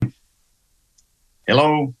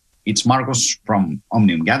Hello, it's Markus from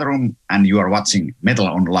Omnium Gatherum, and you are watching Metal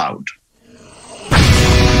on Loud.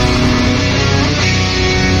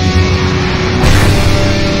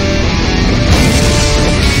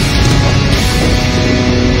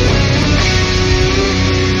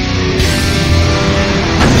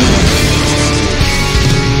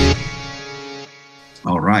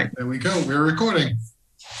 All right. There we go. We're recording.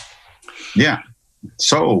 Yeah.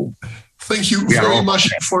 So, thank you very much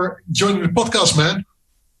for joining the podcast, man.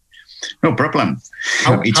 No problem.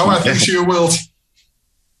 How are things in your world?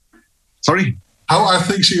 Sorry? How are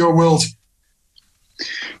things in your world?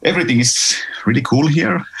 Everything is really cool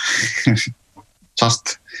here.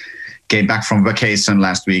 Just came back from vacation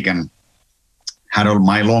last week and had all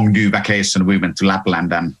my long due vacation. We went to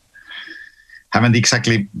Lapland and haven't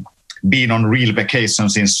exactly been on real vacation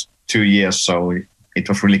since 2 years. So it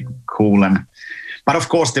was really cool. But of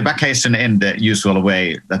course, the vacation ended the usual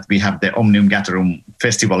way that we have the Omnium Gatherum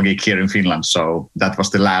festival gig here in Finland. So that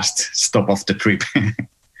was the last stop of the trip.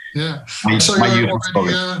 Yeah. So you're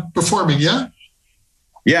already performing, yeah?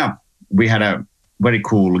 Yeah. We had a very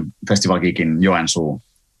cool festival gig in Joensuu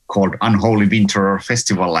called Unholy Winter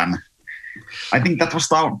Festival. And I think that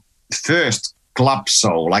was our first club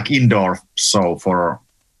show, like indoor show for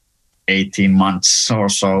 18 months or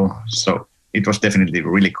so. So it was definitely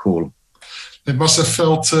really cool. It must have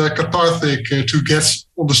felt cathartic to get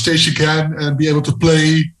on the stage again and be able to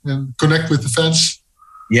play and connect with the fans.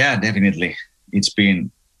 Yeah, definitely. It's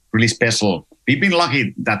been really special. We've been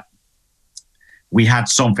lucky that we had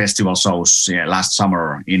some festival shows last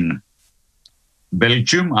summer in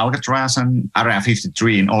Belgium, Alcatraz, and Area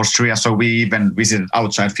 53 in Austria. So we even visited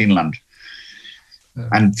outside Finland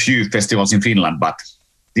and few festivals in Finland. But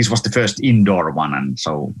this was the first indoor one, and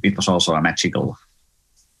so it was also a magical.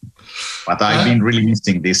 But I've been really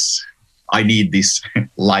missing this. I need this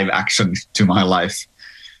live action to my life.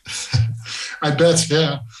 I bet,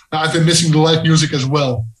 yeah. I've been missing the live music as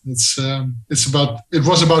well. It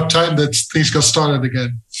was about time that things got started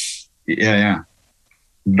again. Yeah.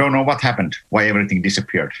 Don't know what happened, why everything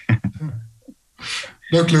disappeared.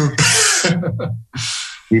 No clue.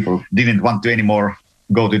 People didn't want to anymore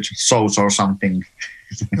go to shows or something.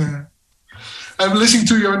 I'm listening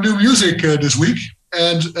to your new music this week.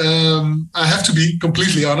 And I have to be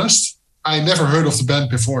completely honest, I never heard of the band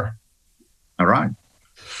before. All right.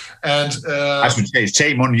 And I should say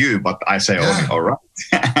shame on you, but I say, all right.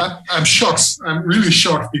 I'm shocked. I'm really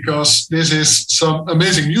shocked because this is some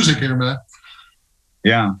amazing music here, man.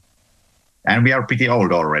 Yeah. And we are pretty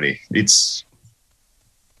old already. It's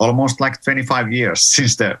almost like 25 years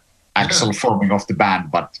since the actual forming of the band,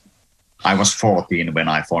 but I was 14 when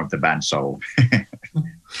I formed the band, so...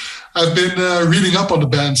 I've been reading up on the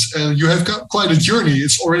band, and you have got quite a journey.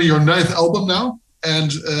 It's already your 9th album now, and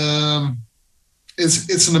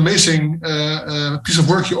it's an amazing piece of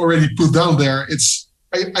work you already put down there.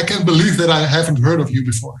 I can't believe that I haven't heard of you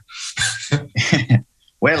before.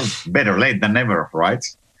 Well, better late than never, right?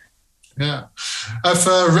 Yeah. I've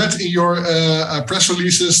read in your press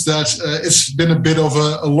releases that it's been a bit of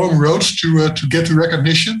a long road to get to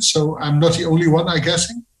recognition, so I'm not the only one, I'm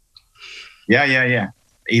guessing. Yeah.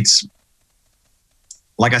 It's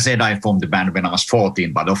like I said, I formed the band when I was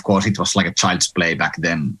 14, but of course it was like a child's play back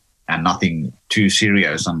then and nothing too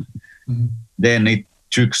serious. And then it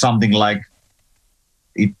took something like,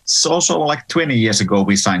 it's also like 20 years ago,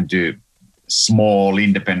 we signed to small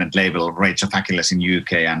independent label, Rage of Achilles in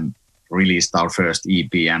UK, and released our first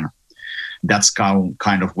EP. And that's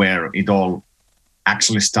kind of where it all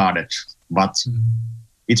actually started. But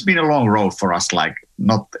it's been a long road for us, like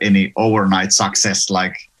not any overnight success,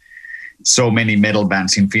 like so many metal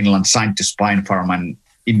bands in Finland signed to Spinefarm and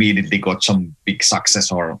immediately got some big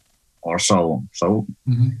success or so. So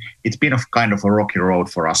it's been a kind of a rocky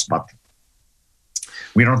road for us, but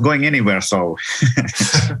we're not going anywhere. So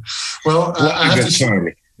well, I have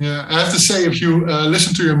to say, if you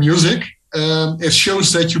listen to your music, it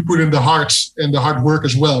shows that you put in the heart and the hard work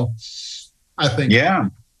as well, I think. Yeah,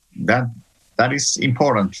 that is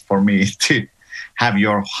important for me to have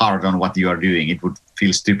your heart on what you are doing. It would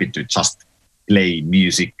feel stupid to just play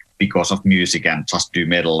music because of music and just do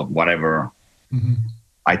metal, whatever.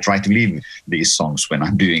 I try to live these songs when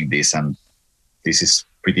I'm doing this, and this is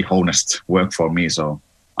pretty honest work for me. So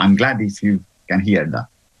I'm glad if you can hear that.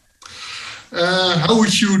 How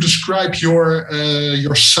would you describe your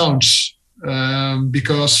sounds?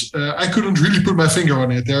 Because I couldn't really put my finger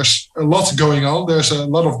on it. There's a lot going on. There's a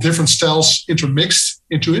lot of different styles intermixed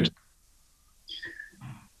into it.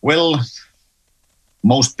 Well,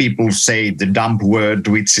 most people say the dumb word,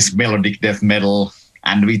 which is melodic death metal,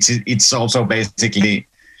 and it's also basically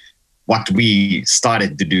what we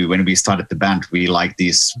started to do when we started the band. We like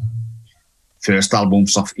these first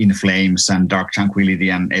albums of In Flames and Dark Tranquillity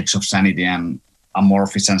and Edge of Sanity and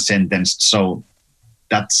Amorphis and Sentenced. So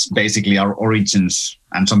that's basically our origins,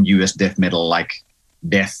 and some US death metal like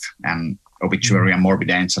Death and Obituary and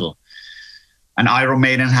Morbid Angel. And Iron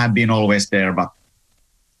Maiden have been always there, but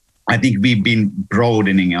I think we've been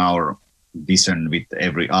broadening our vision with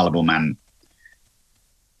every album, and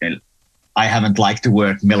I haven't liked the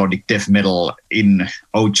word melodic death metal in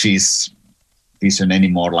OG's vision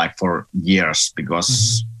anymore, like for years,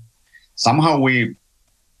 because somehow we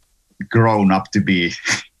grown up to be,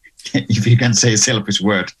 if you can say selfish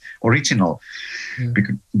word, original,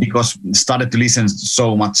 because started to listen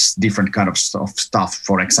so much different kind of stuff.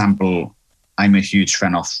 For example, I'm a huge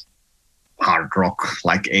fan of hard rock,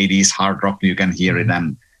 like 80s hard rock. You can hear it,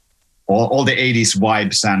 and all the 80s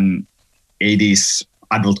vibes and 80s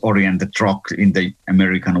adult-oriented rock in the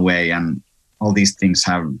American way, and all these things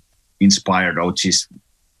have inspired OG's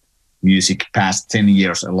music past 10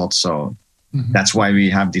 years a lot. So that's why we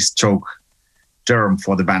have this joke term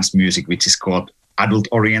for the band's music, which is called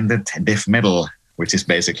adult-oriented death metal, which is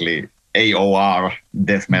basically AOR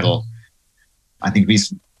death metal. I think we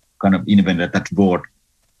kind of invented that word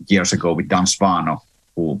years ago with Dan Svano,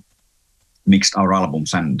 who mixed our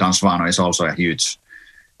albums, and Dan Svano is also a huge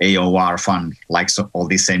AOR fan, likes all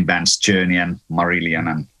these same bands, Journey and Marillion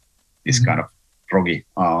and this kind of proggy.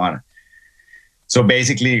 So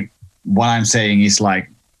basically what I'm saying is like,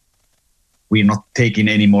 we're not taking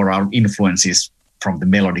any more our influences from the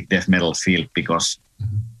melodic death metal field, because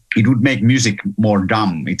it would make music more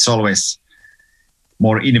dumb. It's always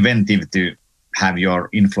more inventive to have your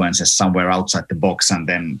influences somewhere outside the box and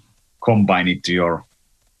then combine it to your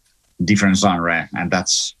different genre. And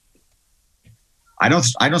that's, I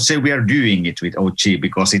don't say we are doing it with OG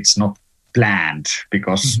because it's not planned,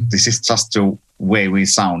 because this is just the way we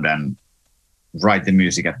sound and write the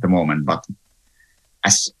music at the moment. But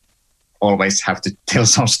as always have to tell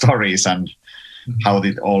some stories and how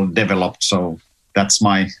it all developed. So that's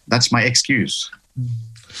my excuse.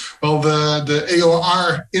 Well, the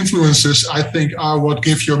AOR influences, I think, are what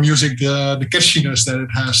give your music the catchiness that it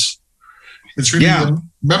has. It's really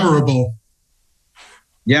memorable.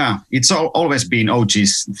 Yeah, it's always been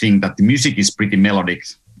OG's thing that the music is pretty melodic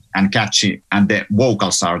and catchy, and the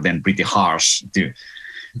vocals are then pretty harsh to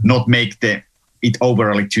not make it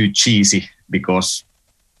overly too cheesy, because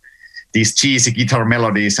these cheesy guitar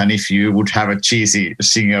melodies, and if you would have a cheesy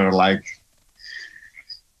singer, like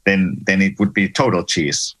then it would be total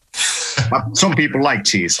cheese. But some people like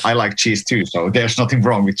cheese. I like cheese too, so there's nothing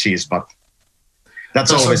wrong with cheese. But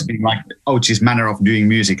that's always been like OG's manner of doing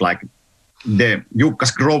music. Like the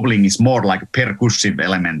Jukka's groveling is more like a percussive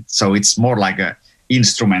element, so it's more like a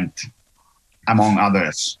instrument among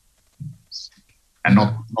others, and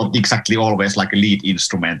not exactly always like a lead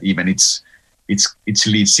instrument. Even it's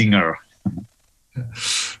lead singer.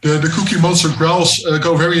 The Cookie Monster growls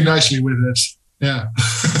go very nicely with it. Yeah.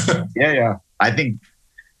 yeah. I think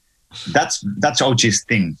that's OG's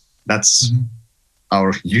thing. That's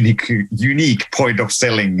our unique point of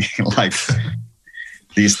selling. Like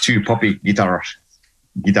these two poppy guitar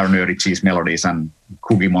nerdy cheese melodies and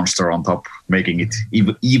Cookie Monster on top, making it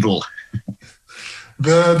evil.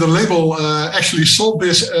 The label actually sold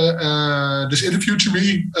this interview to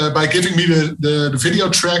me by giving me the video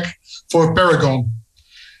track for Paragon.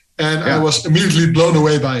 And I was immediately blown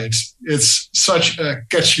away by it. It's such a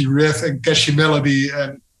catchy riff and catchy melody.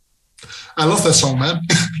 And I love that song, man.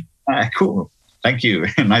 Cool. Thank you.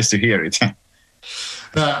 Nice to hear it.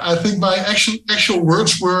 I think my actual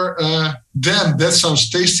words were, damn, that sounds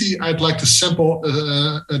tasty. I'd like to sample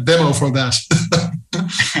a demo for that.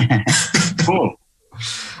 Cool.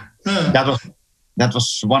 Yeah. That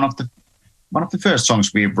was one of the first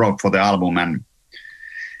songs we wrote for the album, and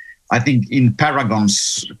I think in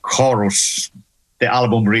Paragon's chorus, the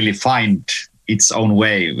album really find its own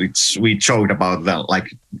way, which we joked about that,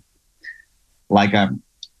 like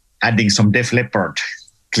adding some Def Leppard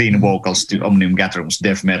clean vocals to Omnium Gatherum's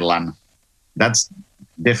death metal, and that's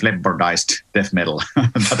Def Leppardized death metal.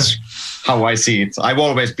 That's how I see it. I've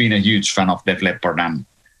always been a huge fan of Def Leppard, and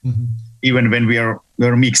even when we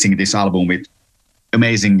were mixing this album with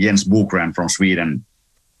amazing Jens Bogren from Sweden,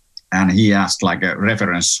 and he asked like a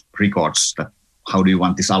reference records that how do you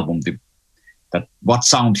want this album to, that what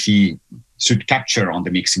sound he should capture on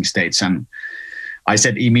the mixing stage, and I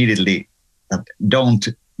said immediately that don't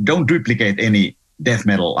duplicate any death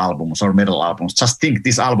metal albums or metal albums. Just think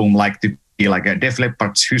this album like to be like a Def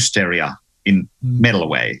Leppard's Hysteria in metal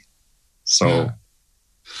way. So,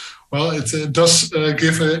 well, it does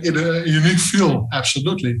give it a unique feel.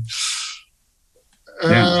 Absolutely.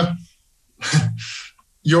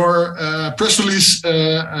 Your press release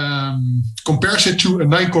compares it to a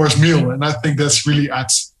 9-course meal, and I think that's really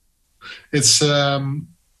apt. It's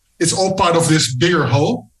all part of this bigger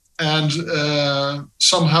whole, and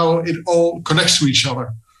somehow it all connects to each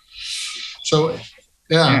other. So,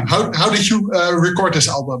 how did you record this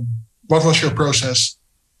album? What was your process?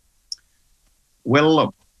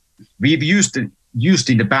 Well, we've used in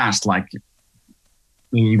the past, like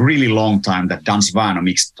really long time, that Dan Svano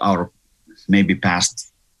mixed our maybe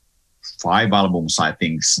past 5 albums, I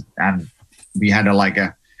think, and we had a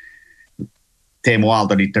Teemu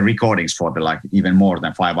Aalto did the recordings for the even more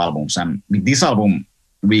than 5 albums, and with this album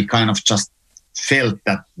we kind of just felt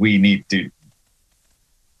that we need to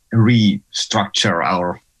restructure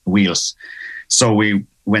our wheels, so we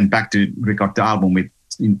went back to record the album with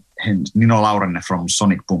Nino Laurenne from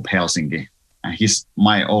Sonic Boom Helsinki, and he's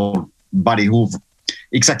my old buddy who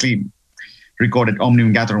exactly recorded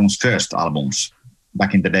Omnium Gatheroom's first albums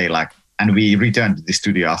back in the day, and we returned to the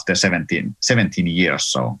studio after 17 years,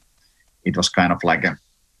 so it was kind of like a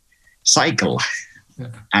cycle.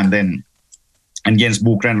 Yeah. And Jens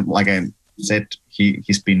Bogren, like I said,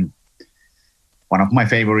 he's been one of my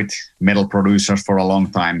favorite metal producers for a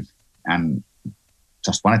long time, and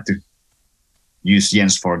just wanted to use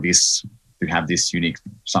Jens for this, to have this unique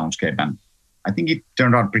soundscape, and I think it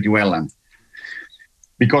turned out pretty well. And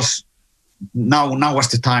because now was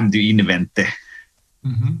the time to invent the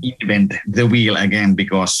wheel again,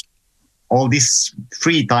 because all this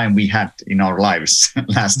free time we had in our lives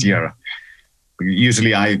last year.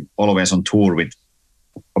 Usually I always on tour with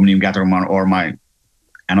Omnium Gatherum or my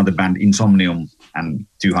another band Insomnium, and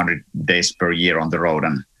 200 days per year on the road.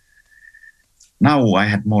 And now I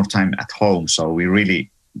had more time at home, so we really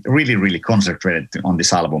concentrated on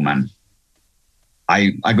this album. And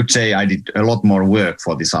I could say I did a lot more work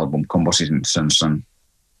for this album compositions, and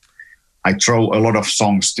I throw a lot of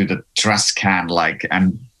songs to the trash can,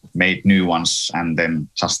 and made new ones, and then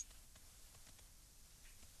just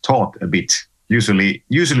taught a bit. Usually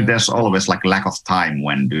there's always lack of time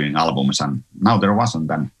when doing albums, and now there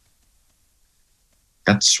wasn't. And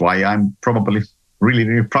that's why I'm probably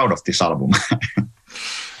really proud of this album.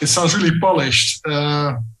 It sounds really polished,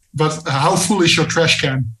 but how full is your trash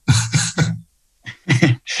can?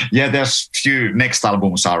 Yeah, there's few next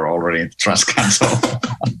albums are already in the trash can, so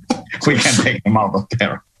we can take them out of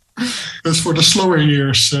there. That's for the slower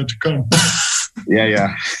years to come.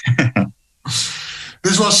 Yeah.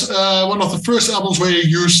 This was one of the first albums where you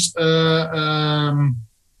used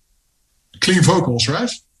clean vocals, right?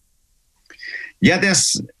 Yeah,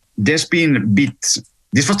 there's been a bit.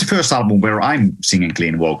 This was the first album where I'm singing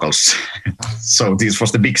clean vocals, so this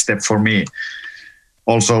was the big step for me.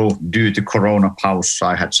 Also, due to Corona pause,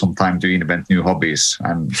 I had some time to invent new hobbies,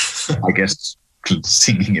 and I guess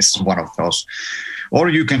singing is one of those. Or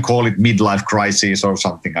you can call it midlife crisis or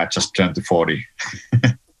something. I just turned to 40.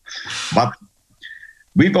 But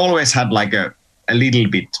we've always had a little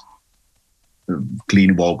bit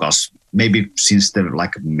clean vocals, maybe since the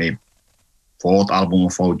maybe 4th album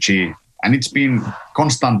of OG. And it's been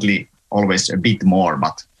constantly always a bit more,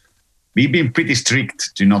 but we've been pretty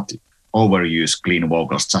strict to not overuse clean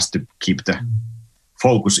vocals, just to keep the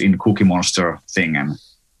focus in Cookie Monster thing. And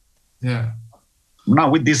yeah, now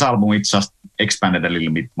with this album, it's just expanded a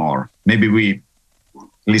little bit more. Maybe we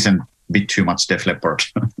listen a bit too much Def Leppard.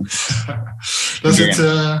 Does it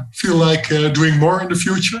feel like doing more in the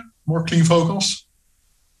future? More clean vocals?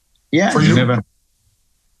 Yeah, for you?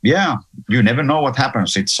 You never know what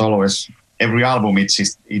happens. It's always, every album,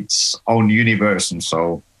 it's its own universe, and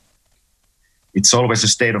so it's always a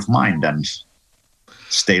state of mind and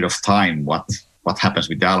state of time what happens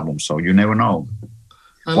with the album. So you never know.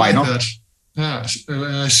 Why not? That. Yeah,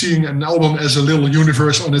 seeing an album as a little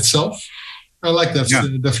universe on itself. I like that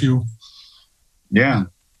the view. Yeah,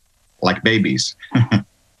 like babies.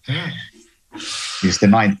 Yeah. He's the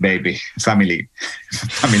 9th baby. Family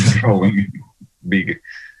growing big.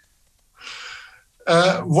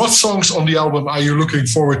 What songs on the album are you looking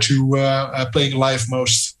forward to playing live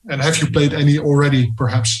most? And have you played any already,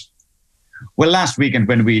 perhaps? Well, last weekend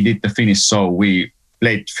when we did the Finnish show, we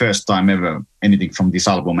played first time ever anything from this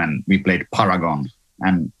album, and we played Paragon.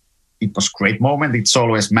 And it was a great moment. It's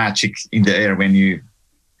always magic in the air when you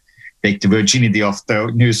take the virginity of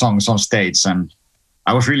the new songs on stage. And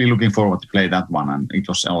I was really looking forward to play that one, and it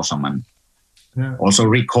was awesome. And also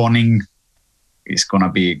Reckoning is going to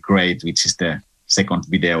be great, which is the 2nd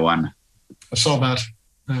video. And I saw that.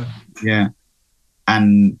 Yeah.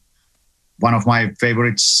 And one of my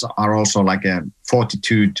favorites are also a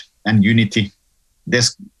Fortitude and Unity.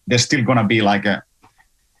 There's still going to be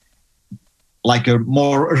like a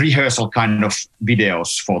more rehearsal kind of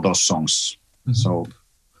videos for those songs. Mm-hmm. So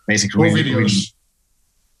basically, more videos.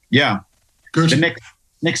 Yeah. Good. The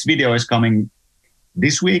next video is coming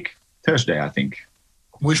this week, Thursday, I think.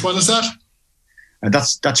 Which one is that?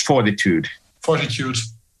 That's Fortitude. Fortitude.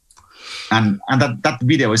 And that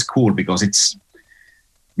video is cool because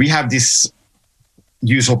we have this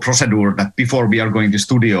usual procedure that before we are going to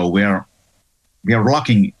studio, we are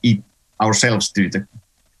locking ourselves to the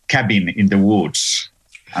cabin in the woods,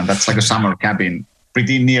 and that's like a summer cabin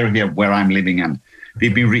pretty near here where I'm living, and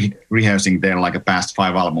we've been rehearsing there like the past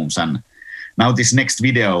 5 albums, and now this next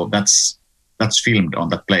video that's filmed on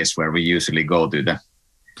that place where we usually go to the.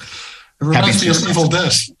 It reminds me of Evil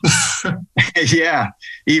Death. Yeah,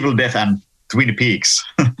 Evil Death and Twin Peaks.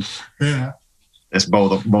 Yeah, there's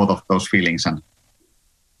both of those feelings, and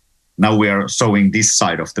now we are showing this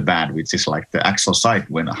side of the band, which is like the actual side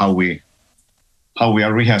when how we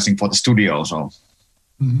are rehearsing for the studio. So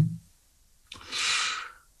mm-hmm.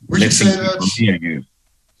 Would you say that?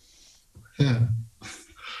 Yeah.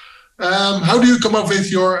 How do you come up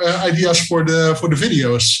with your ideas for the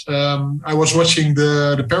videos? I was watching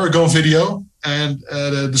the Paragon video, and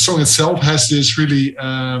the song itself has this really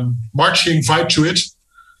marching vibe to it.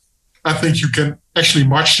 I think you can actually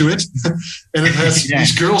march to it, and it has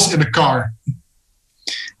these girls in the car.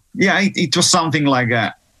 Yeah, it was something like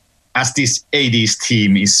as this 80s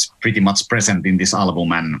theme is pretty much present in this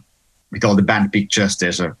album, and with all the band pictures,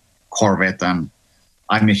 there's a Corvette, and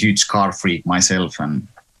I'm a huge car freak myself, and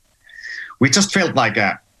we just felt like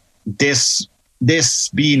there's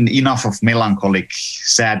been enough of melancholic,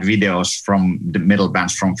 sad videos from the metal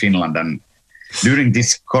bands from Finland, and during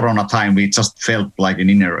this Corona time, we just felt like an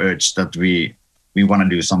inner urge that we want to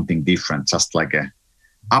do something different, just like a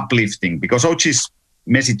uplifting, because OG's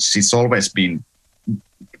message has always been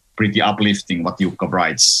pretty uplifting, what Jukka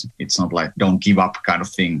writes. It's not like don't give up kind of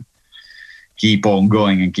thing. Keep on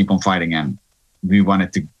going and keep on fighting, and we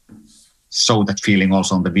wanted to show that feeling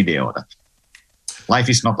also on the video, that life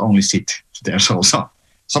is not only shit. There's also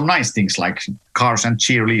some nice things like cars and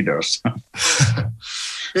cheerleaders.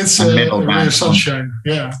 It's a sunshine,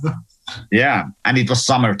 yeah. Yeah, and it was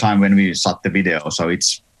summertime when we shot the video, so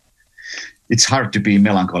it's hard to be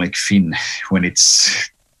melancholic Finn when it's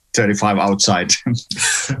 35 outside,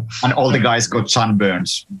 and all the guys got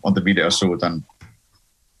sunburns on the video shoot, and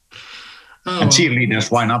cheerleaders.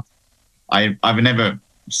 Why not? I've never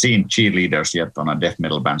seen cheerleaders yet on a death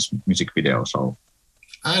metal band's music video, so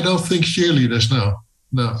I don't think cheerleaders. No.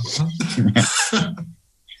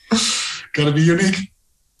 Gotta be unique.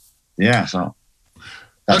 Yeah, so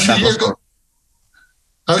how's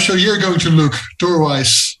your year going to look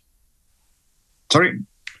tour-wise? Sorry?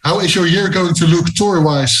 How is your year going to look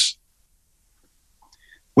tour-wise?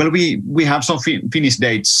 Well, we have some Finnish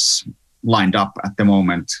dates lined up at the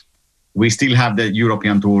moment. We still have the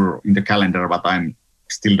European tour in the calendar, but I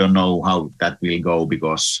still don't know how that will go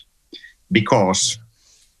because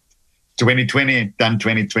 2020, then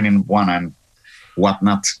 2021 and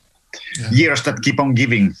whatnot. Yeah. Years that keep on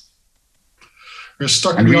giving. We're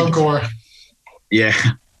stuck in the encore. Yeah.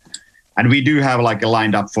 And we do have like a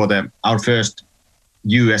lined up for our first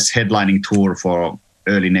US headlining tour for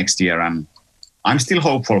early next year, and I'm still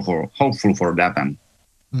hopeful for that, and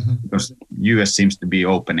because US seems to be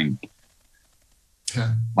opening.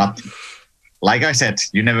 Yeah. But like I said,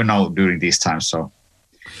 you never know during these times. So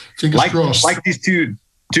fingers crossed. Like these two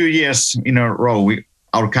years in a row,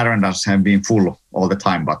 our calendars have been full all the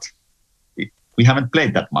time, but we haven't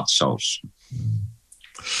played that much shows.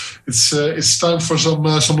 It's time for some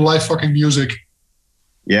live fucking music.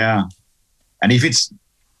 Yeah, and if it's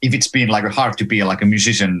been like hard to be like a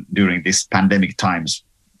musician during these pandemic times,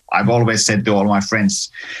 I've always said to all my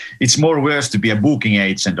friends, it's more worse to be a booking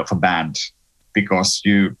agent of a band because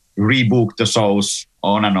you rebook the shows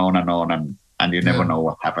on and on and on, and you never know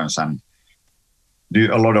what happens and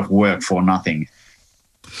do a lot of work for nothing.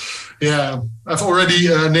 Yeah, I've already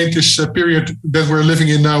named this period that we're living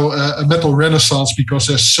in now a metal renaissance because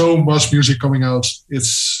there's so much music coming out.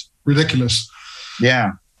 It's ridiculous.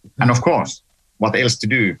 Yeah, and of course, what else to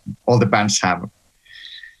do? All the bands have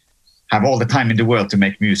all the time in the world to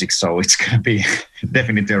make music, so it's going to be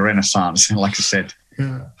definitely a renaissance, like you said.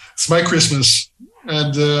 Yeah, it's my Christmas.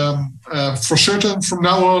 And for certain, from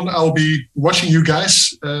now on, I'll be watching you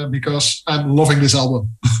guys because I'm loving this album.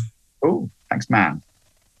 Oh, thanks, man.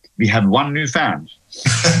 We have one new fan.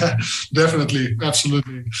 Definitely,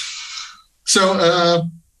 absolutely. So,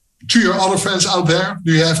 to your other fans out there,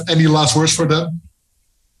 do you have any last words for them?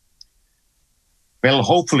 Well,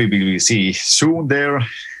 hopefully we will see soon there,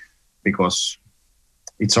 because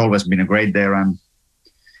it's always been a great there, and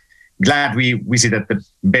glad we visited the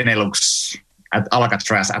Benelux at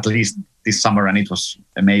Alcatraz at least this summer, and it was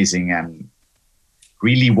amazing and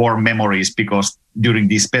really warm memories because during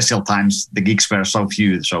these special times the gigs were so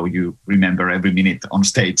few, so you remember every minute on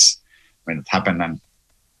stage when it happened. And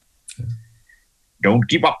don't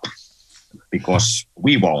give up, because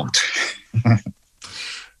we won't.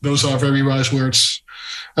 Those are very wise words.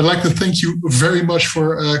 I'd like to thank you very much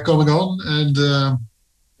for coming on and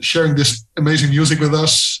sharing this amazing music with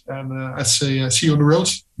us. And I'd say see you on the road,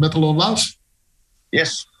 Metal on Loud.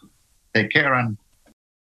 Yes. Take care and